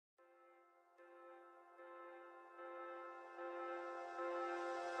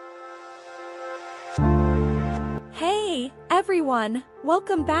Hey, everyone,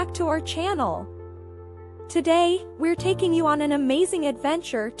 welcome back to our channel. Today, we're taking you on an amazing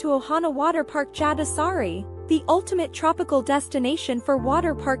adventure to Ohana WaterPark Jatisari, the ultimate tropical destination for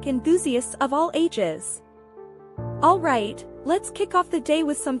water park enthusiasts of all ages. Alright, let's kick off the day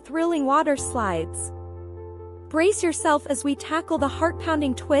with some thrilling water slides. Brace yourself as we tackle the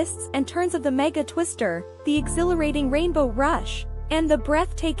heart-pounding twists and turns of the Mega Twister, the exhilarating Rainbow Rush, and the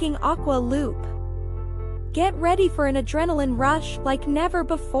breathtaking Aqua Loop. Get ready for an adrenaline rush like never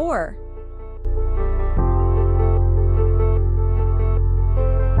before.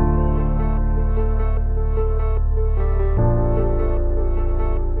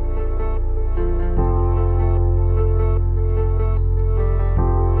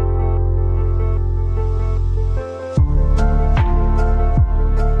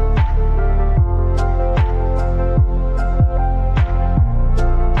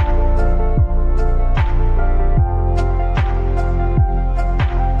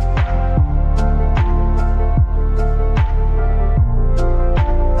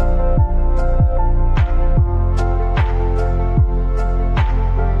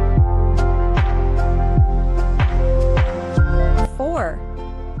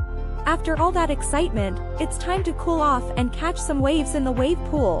 After all that excitement, it's time to cool off and catch some waves in the wave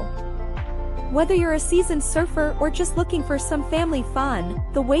pool. Whether you're a seasoned surfer or just looking for some family fun,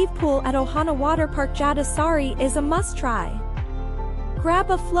 the wave pool at Ohana WaterPark Jatisari is a must-try. Grab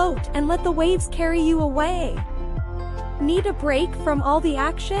a float and let the waves carry you away. Need a break from all the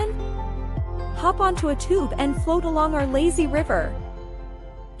action? Hop onto a tube and float along our lazy river.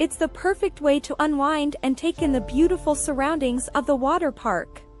 It's the perfect way to unwind and take in the beautiful surroundings of the water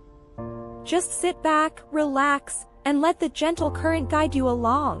park. Just sit back, relax, and let the gentle current guide you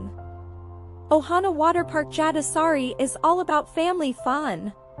along. Ohana WaterPark Jatisari is all about family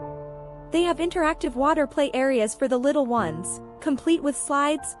fun. They have interactive water play areas for the little ones, complete with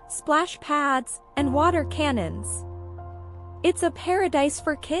slides, splash pads, and water cannons. It's a paradise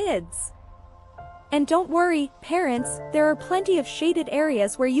for kids. And don't worry, parents, there are plenty of shaded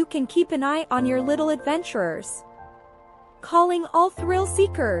areas where you can keep an eye on your little adventurers. Calling all thrill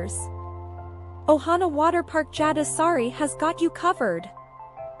seekers. Ohana WaterPark Jatisari has got you covered.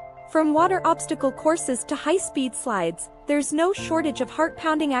 From water obstacle courses to high-speed slides, there's no shortage of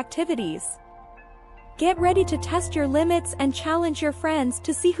heart-pounding activities. Get ready to test your limits and challenge your friends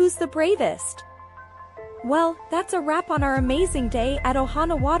to see who's the bravest. Well, that's a wrap on our amazing day at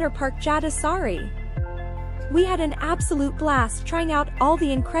Ohana WaterPark Jatisari. We had an absolute blast trying out all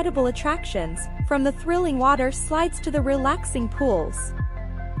the incredible attractions, from the thrilling water slides to the relaxing pools.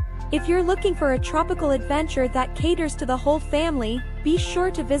 If you're looking for a tropical adventure that caters to the whole family, be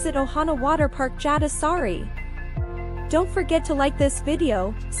sure to visit Ohana WaterPark Jatisari. Don't forget to like this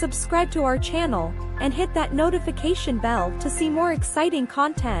video, subscribe to our channel, and hit that notification bell to see more exciting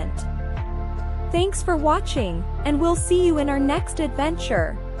content. Thanks for watching, and we'll see you in our next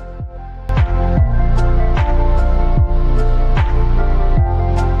adventure.